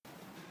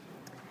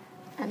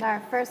And our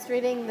first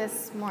reading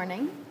this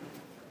morning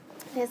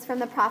is from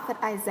the prophet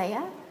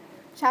Isaiah,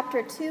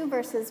 chapter 2,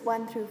 verses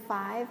 1 through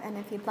 5. And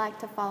if you'd like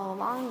to follow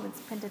along,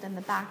 it's printed in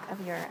the back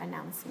of your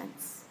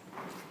announcements.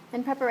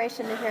 In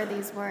preparation to hear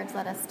these words,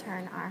 let us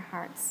turn our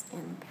hearts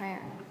in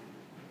prayer.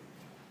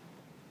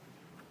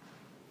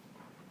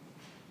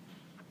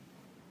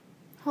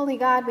 Holy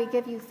God, we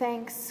give you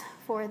thanks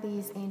for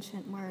these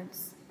ancient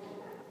words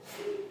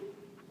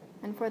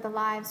and for the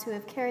lives who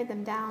have carried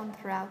them down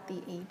throughout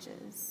the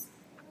ages.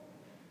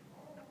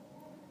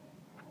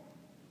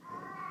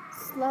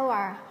 Slow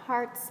our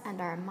hearts and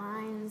our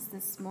minds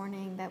this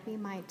morning that we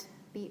might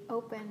be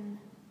open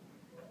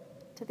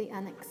to the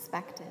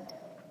unexpected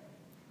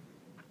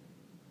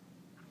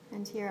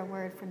and hear a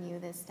word from you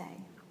this day.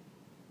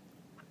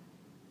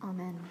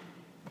 Amen.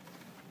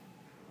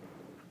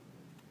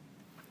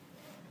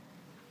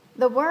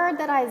 The word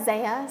that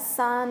Isaiah,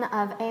 son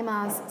of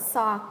Amoz,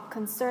 saw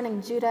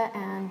concerning Judah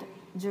and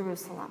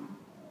Jerusalem.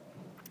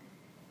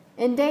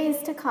 In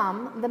days to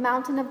come, the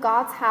mountain of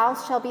God's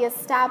house shall be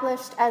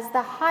established as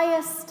the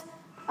highest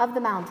of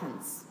the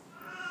mountains,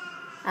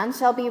 and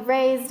shall be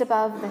raised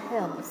above the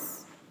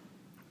hills.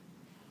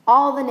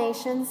 All the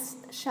nations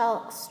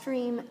shall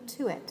stream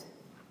to it.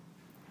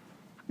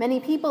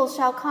 Many people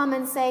shall come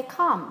and say,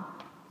 "Come,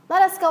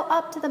 let us go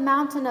up to the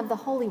mountain of the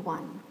Holy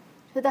One,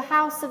 to the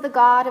house of the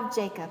God of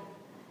Jacob,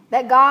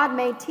 that God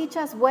may teach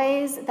us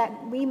ways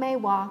that we may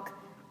walk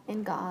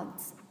in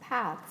God's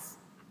paths.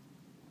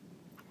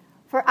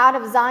 For out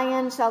of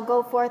Zion shall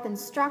go forth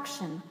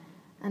instruction,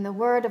 and the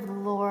word of the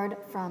Lord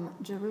from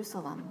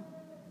Jerusalem.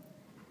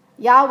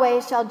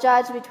 Yahweh shall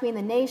judge between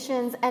the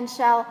nations and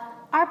shall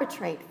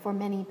arbitrate for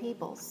many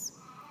peoples.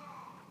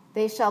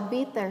 They shall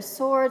beat their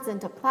swords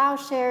into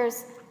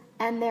plowshares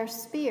and their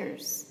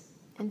spears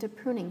into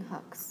pruning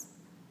hooks.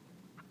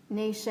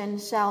 Nation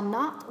shall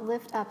not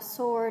lift up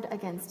sword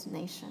against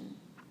nation,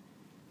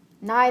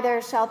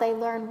 neither shall they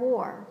learn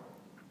war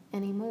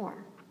any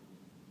more.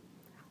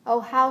 O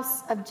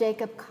house of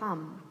Jacob,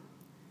 come,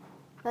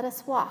 let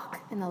us walk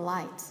in the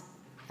light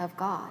of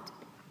God."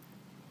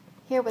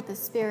 Hear what the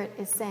Spirit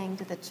is saying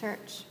to the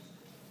church.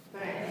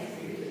 Thanks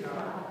be to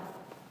God.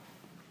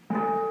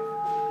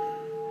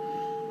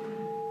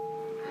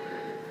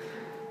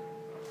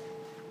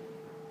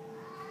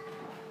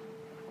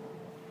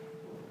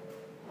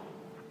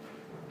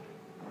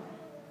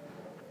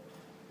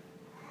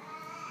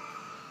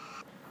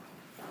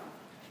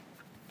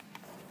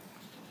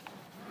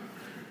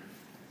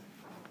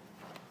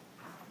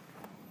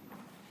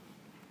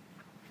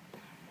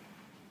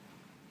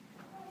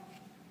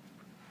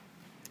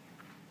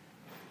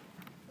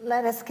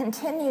 Let us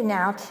continue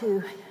now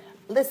to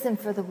listen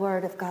for the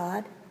word of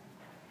God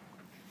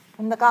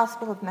from the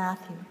Gospel of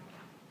Matthew.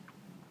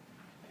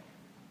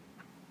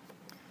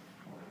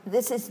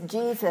 This is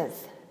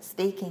Jesus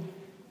speaking.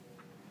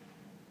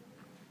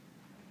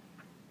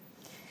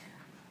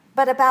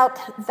 "But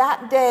about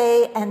that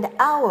day and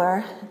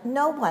hour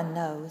no one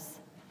knows,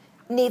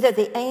 neither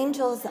the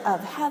angels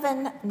of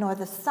heaven nor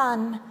the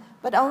Son,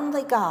 but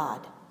only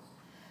God.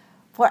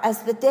 For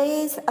as the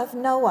days of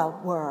Noah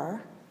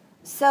were,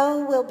 so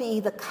will be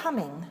the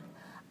coming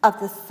of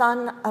the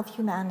Son of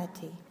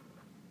Humanity.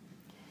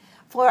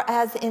 For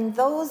as in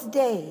those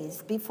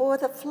days before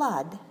the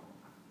flood,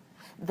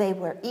 they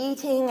were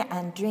eating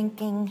and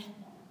drinking,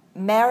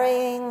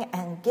 marrying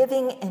and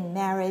giving in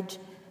marriage,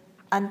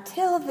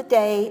 until the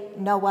day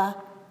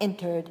Noah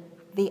entered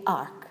the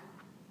ark.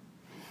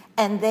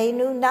 And they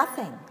knew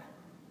nothing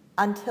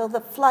until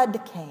the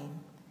flood came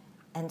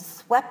and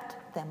swept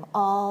them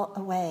all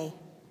away.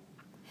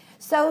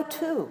 So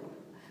too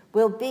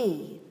will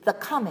be the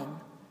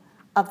coming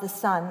of the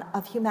Son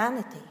of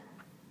Humanity.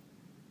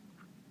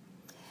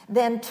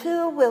 Then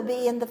two will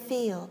be in the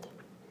field.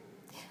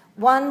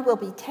 One will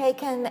be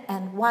taken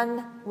and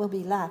one will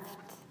be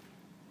left.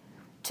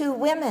 Two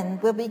women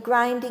will be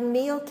grinding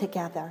meal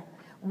together.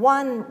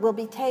 One will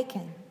be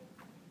taken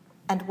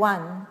and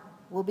one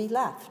will be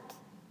left.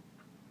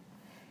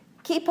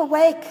 Keep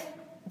awake,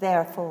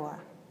 therefore,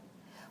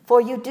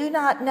 for you do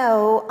not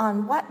know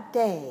on what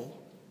day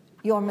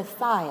your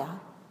Messiah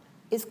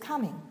is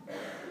coming.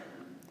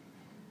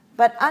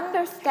 But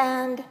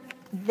understand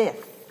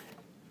this: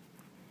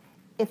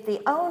 if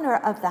the owner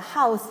of the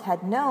house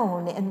had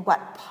known in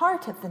what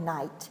part of the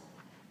night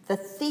the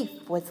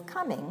thief was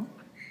coming,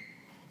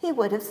 he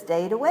would have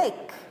stayed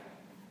awake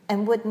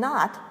and would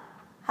not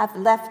have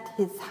left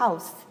his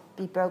house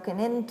be broken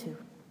into.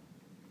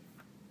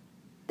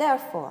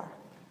 Therefore,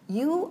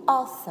 you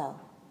also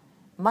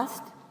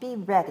must be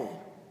ready,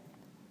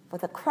 for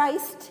the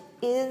Christ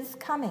is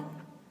coming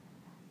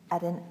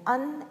at an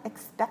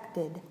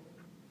unexpected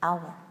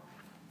hour."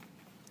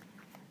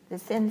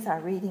 This ends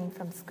our reading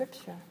from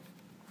Scripture.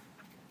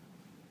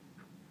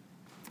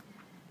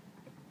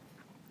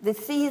 The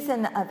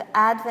season of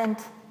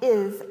Advent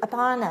is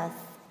upon us.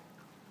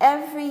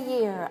 Every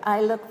year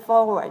I look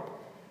forward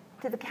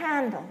to the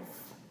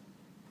candles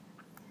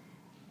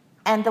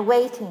and the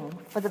waiting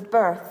for the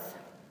birth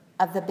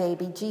of the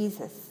baby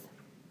Jesus.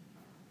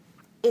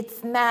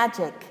 Its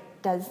magic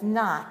does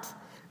not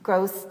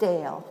grow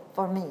stale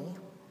for me.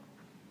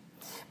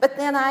 But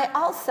then I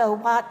also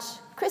watch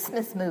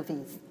Christmas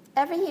movies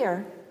every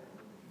year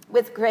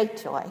with great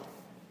joy.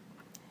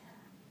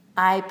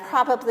 I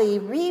probably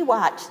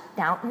rewatch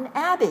Downton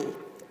Abbey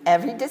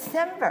every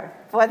December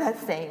for the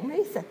same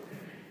reason.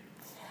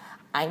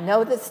 I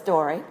know the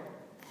story,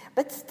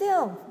 but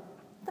still,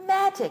 the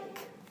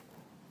magic.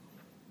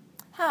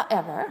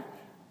 However,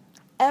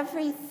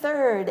 every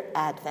third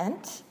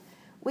Advent,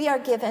 we are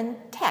given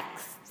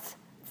texts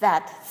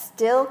that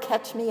still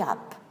catch me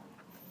up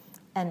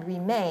and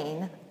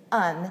remain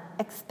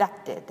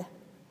unexpected.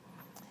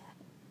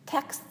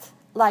 Texts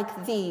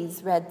like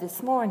these read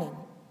this morning,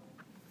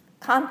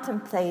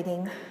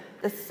 contemplating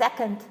the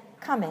second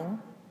coming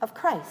of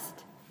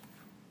Christ,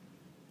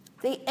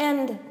 the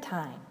end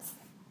times,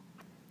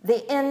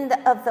 the end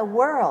of the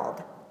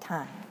world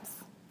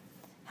times,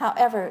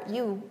 however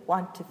you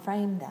want to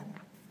frame them.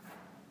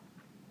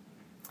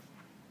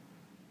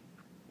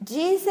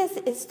 Jesus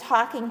is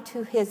talking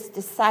to his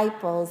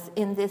disciples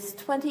in this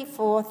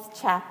 24th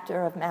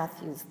chapter of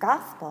Matthew's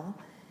Gospel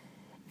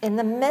in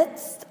the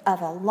midst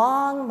of a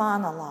long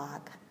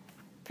monologue,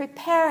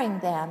 preparing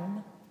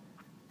them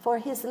for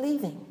his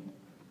leaving,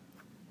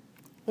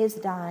 his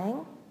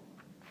dying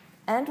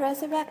and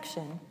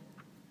resurrection,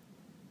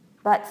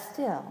 but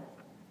still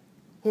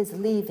his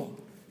leaving.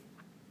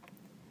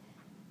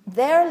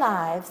 Their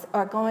lives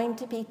are going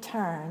to be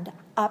turned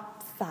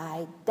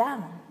upside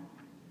down.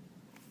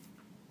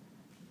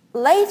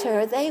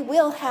 Later, they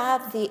will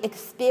have the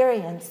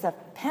experience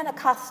of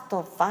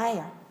Pentecostal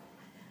fire,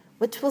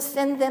 which will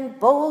send them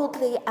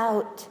boldly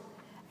out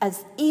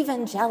as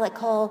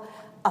evangelical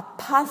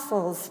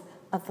apostles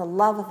of the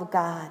love of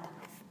God.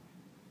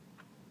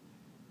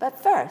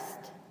 But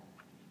first,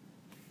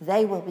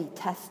 they will be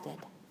tested.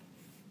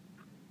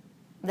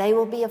 They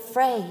will be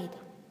afraid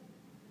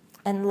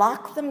and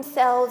lock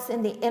themselves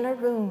in the inner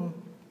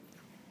room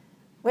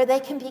where they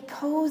can be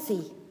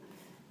cozy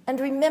and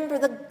remember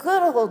the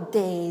good old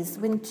days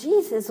when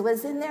Jesus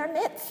was in their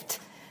midst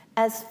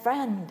as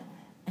friend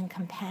and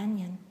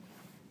companion.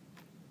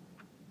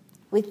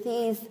 With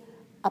these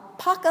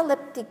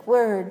apocalyptic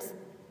words,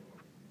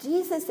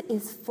 Jesus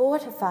is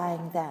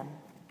fortifying them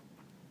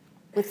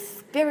with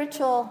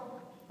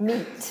spiritual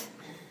meat.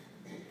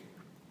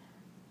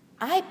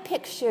 I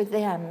picture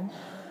them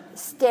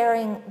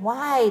staring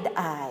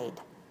wide-eyed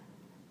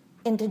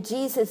into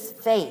Jesus'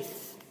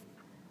 face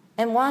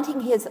and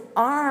wanting his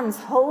arms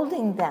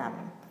holding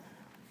them,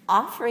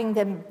 offering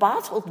them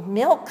bottled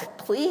milk,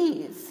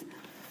 please.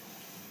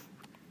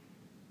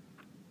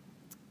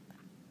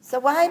 So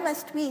why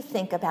must we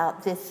think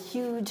about this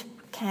huge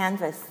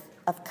canvas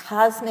of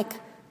cosmic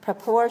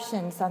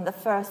proportions on the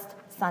first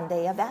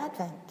Sunday of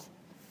Advent?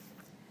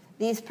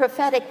 These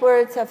prophetic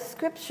words of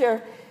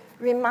Scripture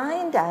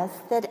remind us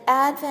that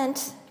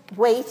Advent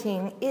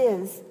waiting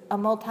is a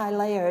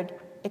multi-layered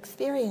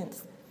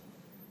experience.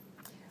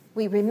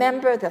 We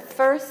remember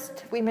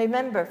first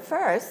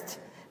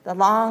the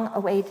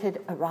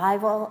long-awaited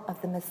arrival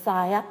of the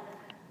Messiah,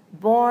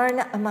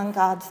 born among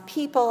God's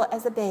people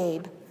as a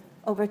babe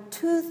over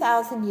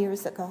 2,000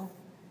 years ago.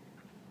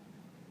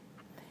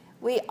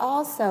 We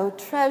also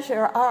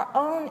treasure our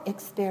own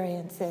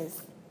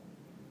experiences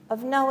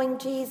of knowing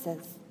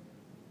Jesus,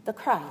 the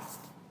Christ,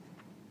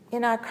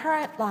 in our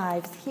current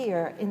lives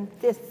here in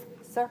this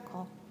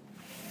circle.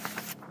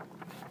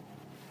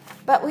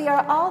 But we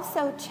are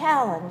also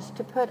challenged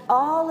to put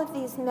all of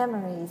these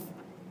memories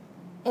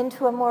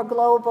into a more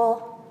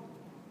global,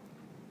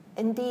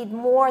 indeed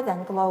more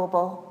than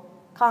global,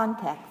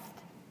 context.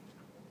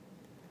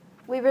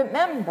 We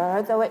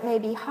remember, though it may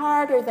be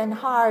harder than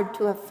hard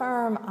to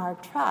affirm our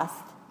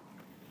trust,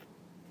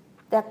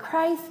 that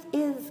Christ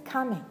is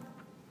coming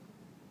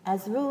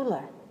as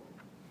ruler,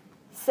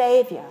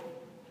 Savior,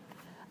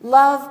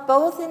 love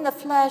both in the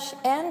flesh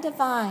and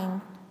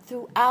divine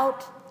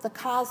throughout the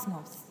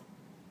cosmos,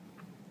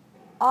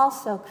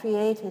 also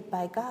created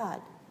by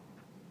God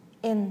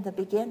in the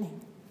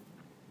beginning.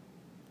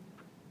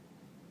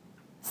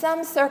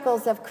 Some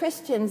circles of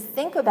Christians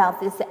think about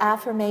this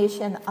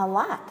affirmation a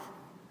lot,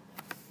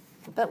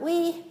 but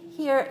we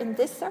here in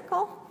this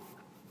circle,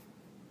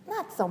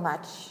 not so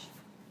much.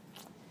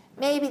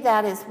 Maybe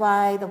that is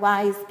why the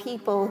wise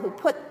people who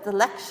put the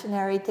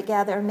lectionary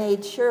together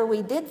made sure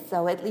we did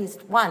so at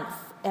least once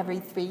every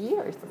 3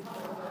 years.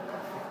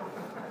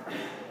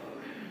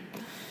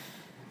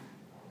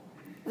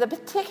 The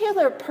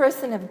particular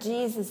person of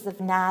Jesus of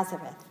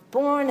Nazareth,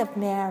 born of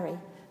Mary,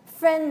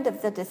 friend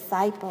of the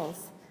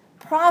disciples,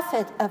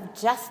 prophet of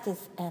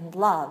justice and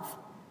love,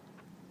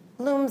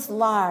 looms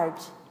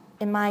large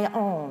in my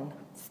own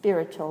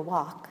spiritual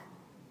walk.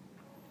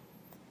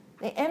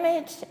 The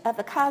image of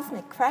the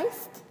cosmic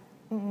Christ,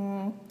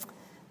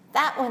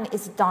 that one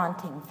is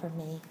daunting for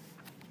me.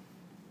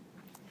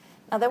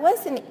 Now, there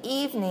was an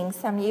evening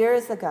some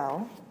years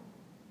ago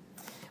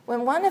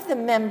when one of the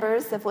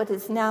members of what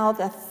is now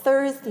the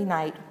Thursday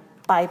night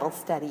Bible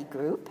study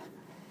group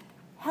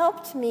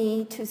helped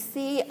me to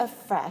see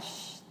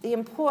afresh the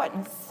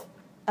importance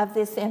of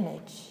this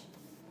image.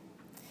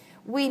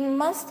 we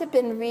must have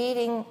been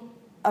reading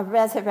a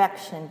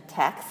resurrection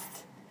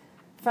text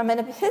from an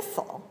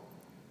epistle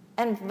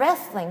and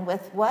wrestling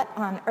with what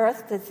on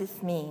earth does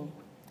this mean.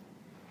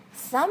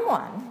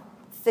 Someone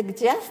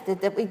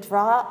suggested that we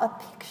draw a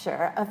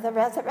picture of the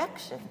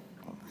resurrection.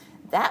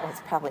 That was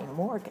probably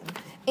Morgan.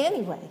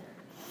 Anyway,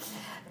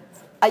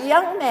 a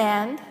young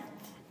man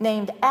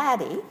named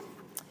Addy,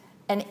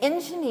 an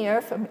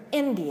engineer from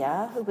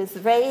India who was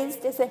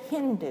raised as a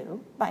Hindu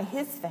by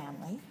his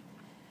family,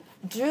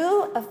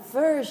 drew a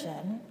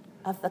version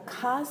of the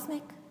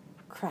cosmic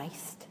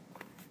Christ,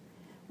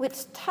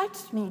 which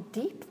touched me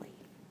deeply.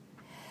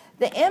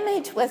 The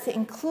image was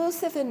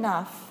inclusive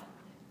enough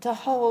to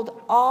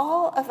hold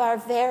all of our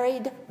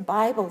varied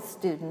Bible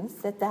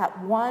students at that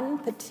one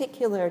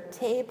particular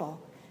table,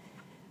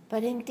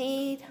 but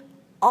indeed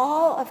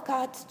all of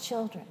God's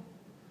children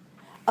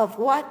of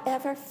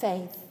whatever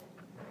faith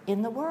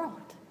in the world.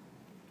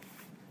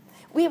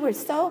 We were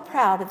so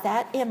proud of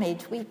that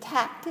image, we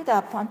tacked it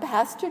up on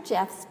Pastor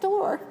Jeff's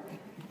door.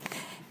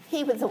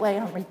 He was away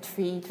on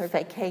retreat or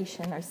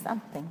vacation or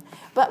something,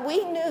 but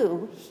we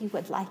knew he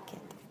would like it.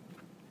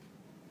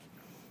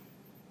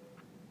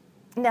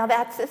 Now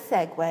that's a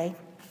segue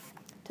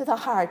to the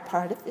hard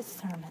part of this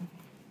sermon.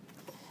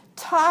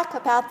 Talk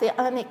about the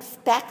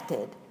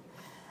unexpected.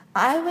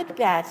 I would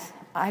bet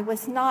I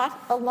was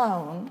not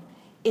alone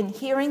in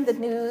hearing the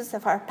news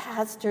of our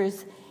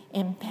pastor's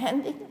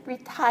impending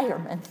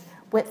retirement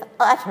with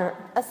utter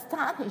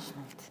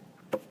astonishment.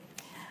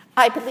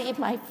 I believe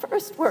my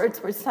first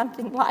words were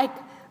something like,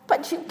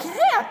 "But you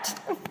can't."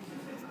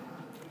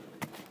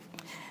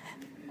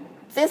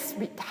 This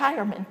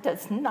retirement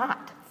does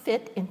not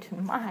fit into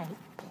my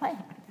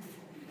plans.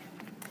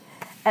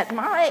 At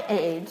my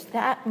age,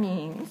 that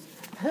means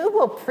who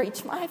will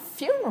preach my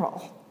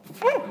funeral?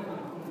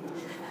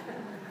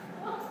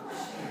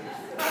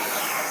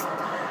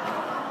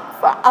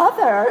 For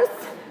others,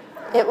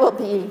 it will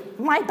be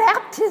my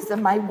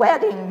baptism, my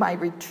wedding, my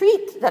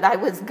retreat that I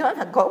was going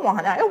to go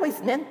on. I always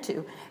meant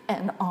to,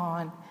 and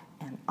on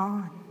and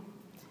on.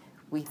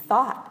 We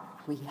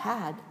thought we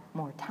had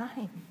more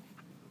time.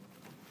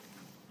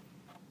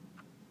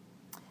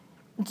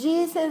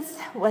 Jesus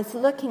was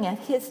looking at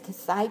his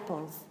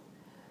disciples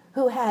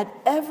who had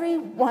every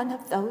one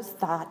of those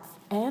thoughts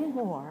and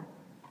more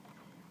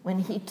when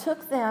he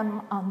took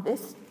them on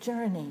this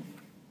journey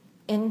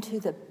into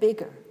the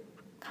bigger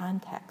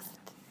context.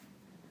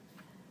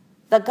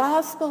 The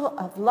gospel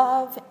of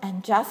love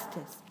and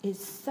justice is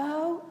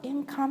so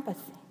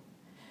encompassing,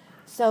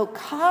 so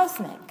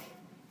cosmic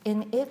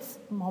in its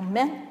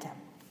momentum,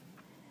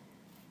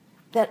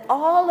 that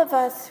all of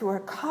us who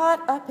are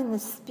caught up in the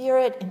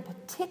Spirit in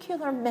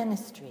particular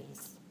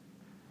ministries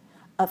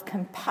of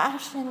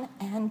compassion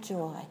and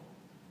joy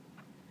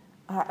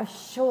are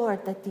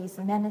assured that these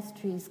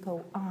ministries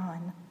go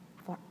on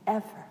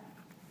forever.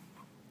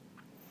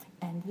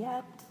 And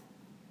yet,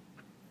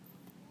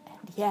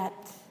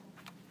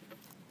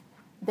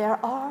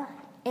 there are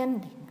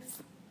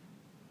endings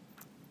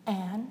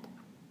and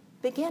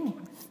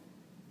beginnings.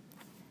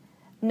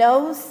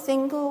 No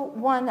single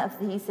one of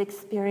these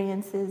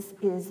experiences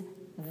is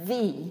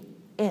the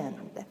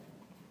end.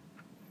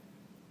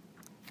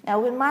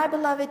 Now, when my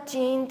beloved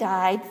Jean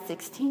died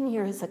 16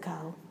 years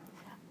ago,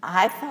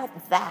 I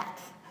thought that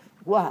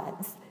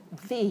was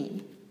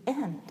the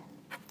end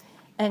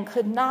and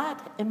could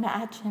not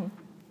imagine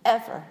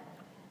ever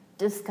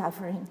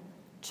discovering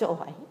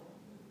joy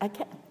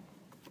again.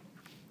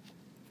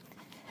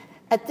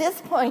 At this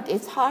point,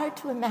 it's hard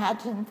to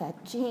imagine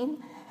that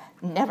Jean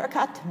never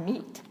got to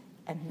meet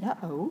and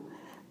know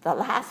the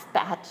last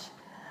batch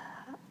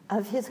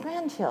of his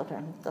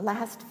grandchildren, the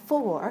last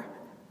 4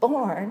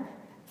 born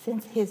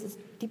since his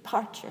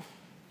departure.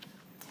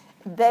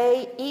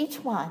 They,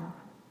 each one,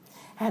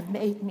 have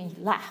made me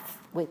laugh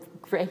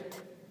with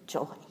great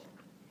joy.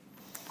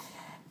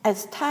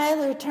 As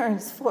Tyler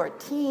turns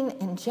 14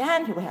 in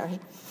January,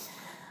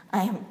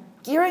 I am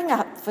gearing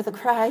up for the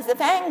cries of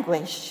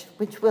anguish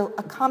which will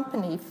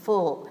accompany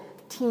full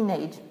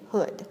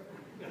teenagehood.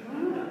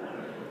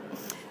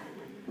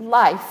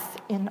 Life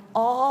in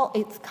all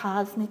its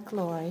cosmic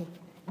glory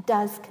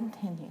does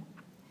continue,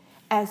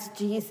 as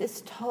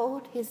Jesus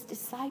told his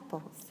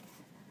disciples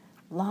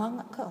long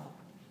ago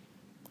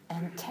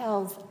and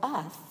tells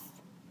us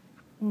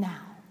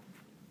now.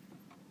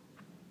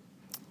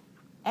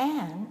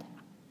 And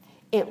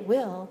it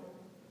will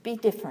be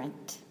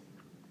different.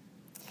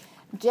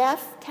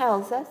 Jeff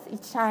tells us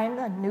each time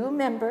a new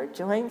member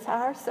joins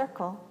our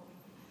circle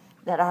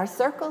that our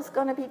circle's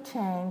going to be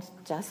changed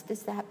just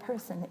as that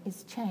person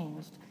is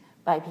changed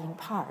by being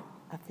part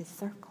of this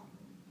circle.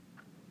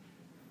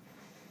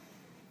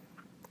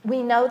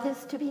 We know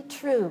this to be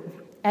true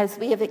as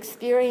we have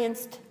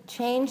experienced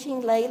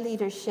changing lay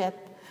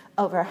leadership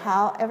over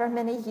however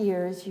many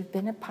years you've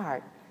been a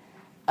part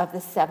of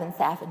the Seventh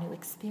Avenue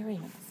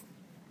experience.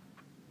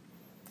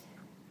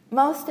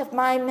 Most of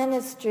my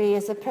ministry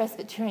as a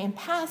Presbyterian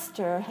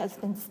pastor has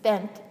been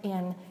spent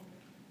in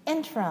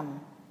interim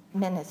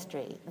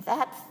ministry.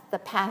 That's the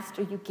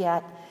pastor you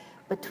get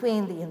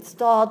between the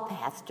installed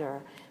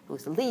pastor,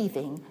 who's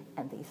leaving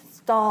and the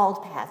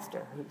stalled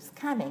pastor who's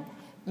coming,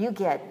 you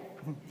get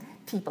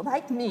people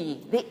like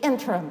me, the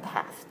interim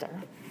pastor.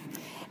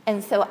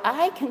 And so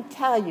I can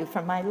tell you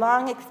from my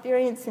long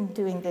experience in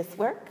doing this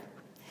work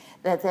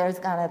that there's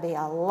going to be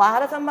a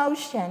lot of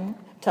emotion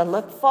to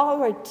look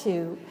forward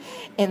to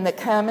in the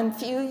coming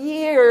few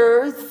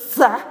years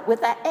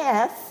with an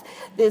S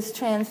this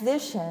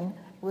transition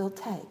will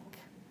take.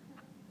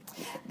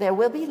 There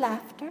will be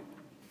laughter.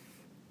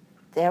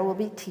 There will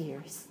be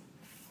tears.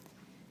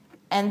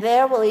 And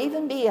there will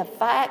even be a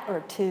fight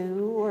or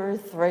two or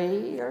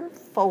three or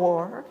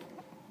four.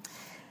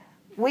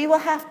 We will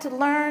have to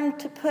learn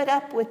to put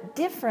up with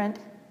different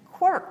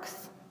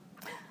quirks.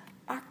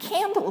 Our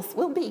candles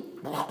will be...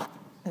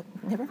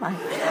 Never mind.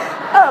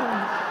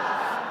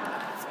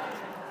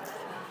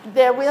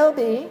 There will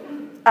be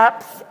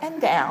ups and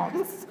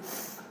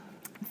downs.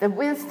 The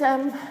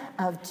wisdom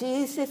of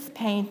Jesus'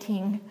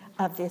 painting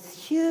of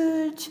this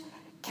huge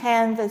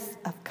canvas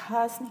of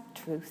cosmic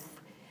truth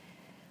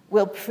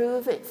will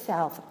prove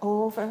itself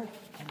over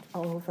and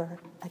over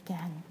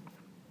again.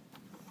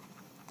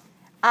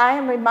 I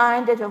am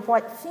reminded of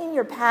what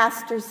senior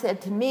pastor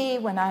said to me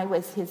when I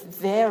was his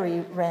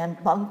very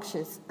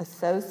rambunctious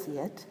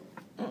associate.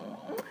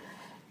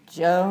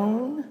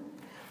 Joan,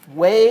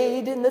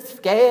 weighed in the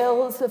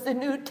scales of the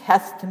New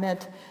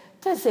Testament,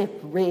 does it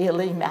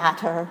really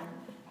matter?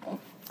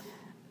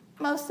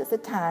 Most of the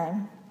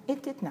time,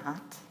 it did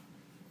not.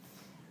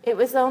 It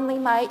was only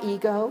my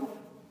ego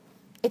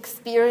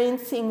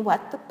experiencing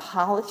what the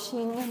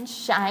polishing and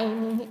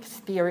shining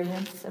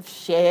experience of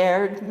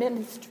shared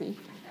ministry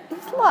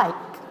is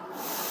like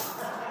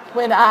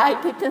when I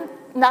did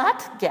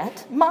not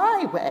get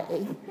my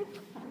way.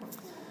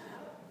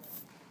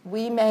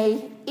 We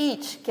may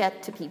each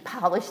get to be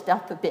polished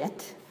up a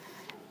bit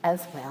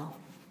as well.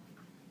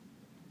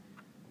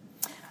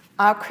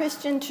 Our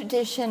Christian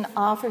tradition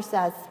offers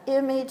us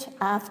image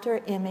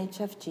after image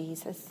of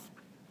Jesus,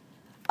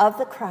 of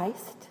the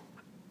Christ,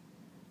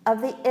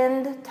 of the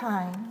end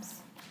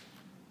times,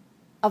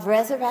 of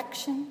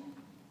resurrection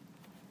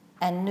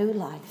and new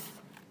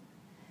life.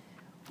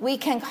 We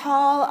can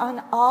call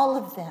on all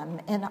of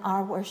them in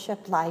our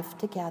worship life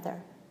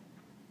together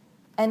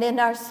and in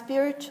our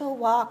spiritual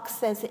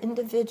walks as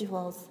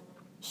individuals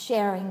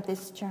sharing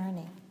this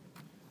journey.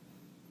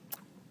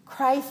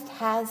 Christ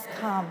has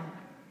come.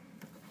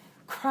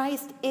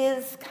 Christ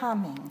is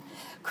coming.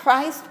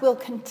 Christ will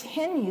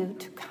continue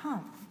to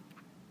come.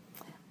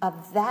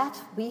 Of that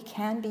we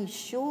can be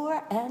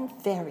sure and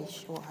very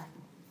sure,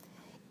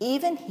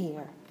 even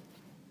here,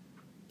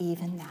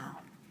 even now.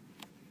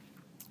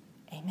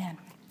 Amen.